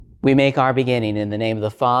We make our beginning in the name of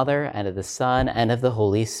the Father, and of the Son, and of the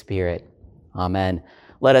Holy Spirit. Amen.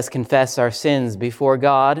 Let us confess our sins before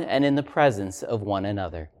God and in the presence of one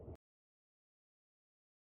another.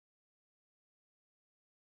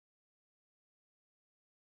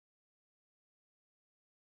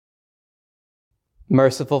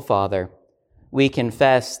 Merciful Father, we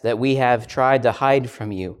confess that we have tried to hide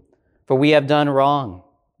from you, for we have done wrong.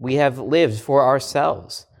 We have lived for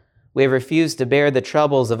ourselves. We have refused to bear the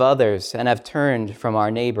troubles of others and have turned from our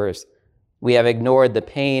neighbors. We have ignored the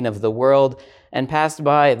pain of the world and passed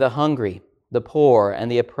by the hungry, the poor, and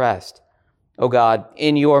the oppressed. O God,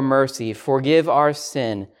 in your mercy, forgive our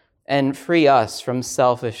sin and free us from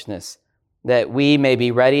selfishness, that we may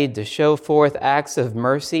be ready to show forth acts of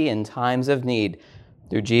mercy in times of need.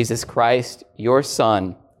 Through Jesus Christ, your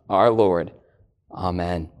Son, our Lord.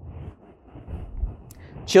 Amen.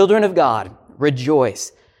 Children of God,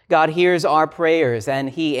 rejoice. God hears our prayers and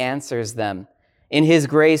he answers them. In his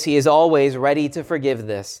grace, he is always ready to forgive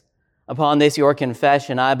this. Upon this, your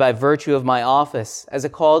confession, I, by virtue of my office, as a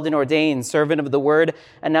called and ordained servant of the word,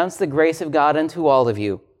 announce the grace of God unto all of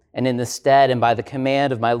you. And in the stead and by the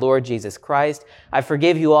command of my Lord Jesus Christ, I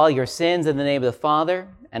forgive you all your sins in the name of the Father,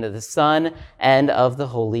 and of the Son, and of the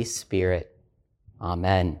Holy Spirit.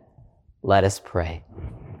 Amen. Let us pray.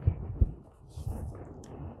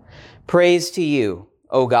 Praise to you,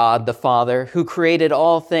 O God the Father, who created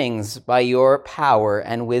all things by your power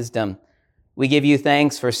and wisdom. We give you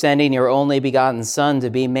thanks for sending your only begotten Son to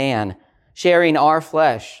be man, sharing our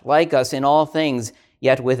flesh, like us in all things,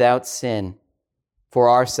 yet without sin. For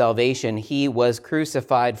our salvation, he was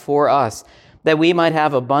crucified for us, that we might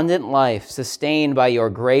have abundant life sustained by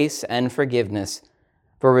your grace and forgiveness.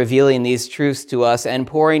 For revealing these truths to us and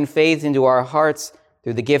pouring faith into our hearts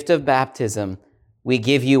through the gift of baptism, we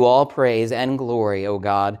give you all praise and glory, O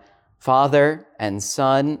God, Father and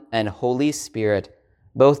Son and Holy Spirit,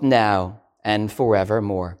 both now and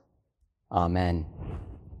forevermore. Amen.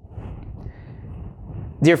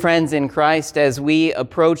 Dear friends in Christ, as we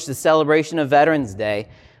approach the celebration of Veterans Day,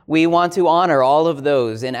 we want to honor all of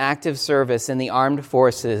those in active service in the armed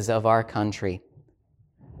forces of our country.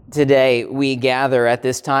 Today, we gather at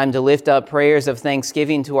this time to lift up prayers of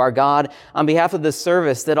thanksgiving to our God on behalf of the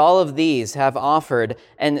service that all of these have offered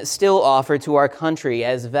and still offer to our country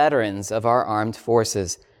as veterans of our armed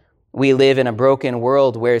forces. We live in a broken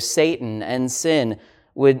world where Satan and sin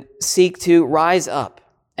would seek to rise up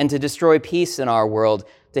and to destroy peace in our world,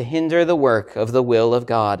 to hinder the work of the will of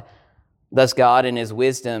God. Thus God, in his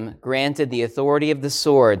wisdom, granted the authority of the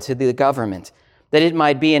sword to the government, that it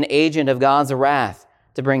might be an agent of God's wrath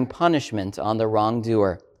to bring punishment on the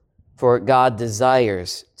wrongdoer. For God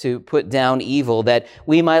desires to put down evil, that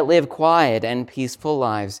we might live quiet and peaceful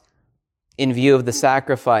lives. In view of the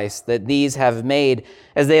sacrifice that these have made,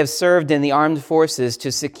 as they have served in the armed forces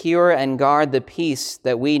to secure and guard the peace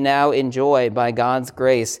that we now enjoy by God's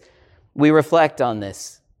grace, we reflect on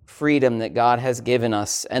this freedom that God has given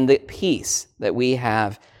us and the peace that we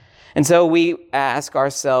have. And so we ask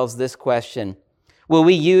ourselves this question: will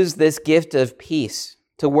we use this gift of peace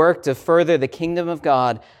to work to further the kingdom of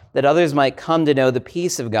God, that others might come to know the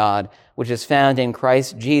peace of God, which is found in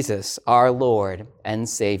Christ Jesus, our Lord and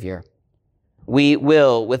Savior? We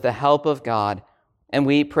will, with the help of God, and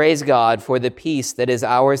we praise God for the peace that is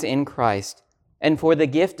ours in Christ, and for the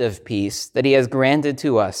gift of peace that he has granted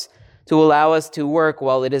to us, to allow us to work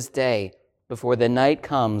while it is day, before the night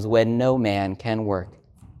comes when no man can work.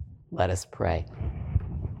 Let us pray.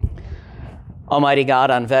 Almighty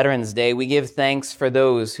God, on Veterans Day, we give thanks for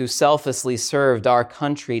those who selflessly served our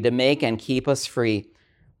country to make and keep us free.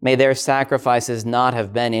 May their sacrifices not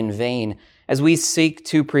have been in vain, as we seek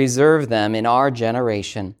to preserve them in our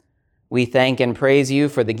generation. We thank and praise you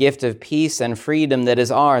for the gift of peace and freedom that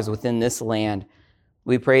is ours within this land.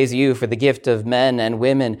 We praise you for the gift of men and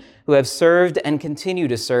women who have served and continue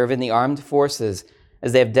to serve in the armed forces,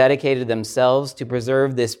 as they have dedicated themselves to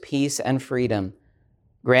preserve this peace and freedom.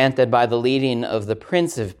 Grant that by the leading of the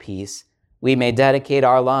Prince of Peace, we may dedicate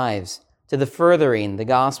our lives to the furthering the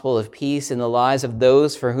gospel of peace in the lives of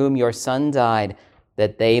those for whom your Son died,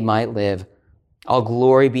 that they might live. All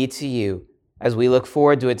glory be to you, as we look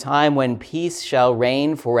forward to a time when peace shall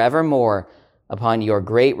reign forevermore upon your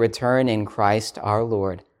great return in Christ our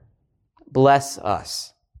Lord. Bless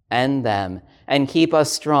us and them, and keep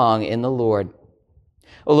us strong in the Lord.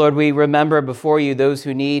 O Lord, we remember before you those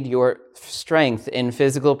who need your strength in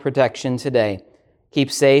physical protection today.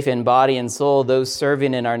 Keep safe in body and soul those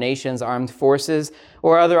serving in our nation's armed forces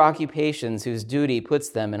or other occupations whose duty puts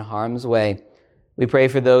them in harm's way. We pray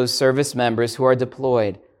for those service members who are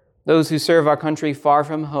deployed, those who serve our country far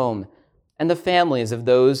from home, and the families of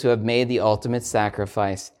those who have made the ultimate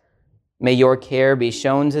sacrifice. May your care be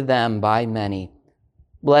shown to them by many.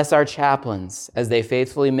 Bless our chaplains as they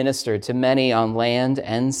faithfully minister to many on land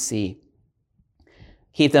and sea.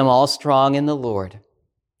 Keep them all strong in the Lord.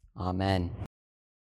 Amen.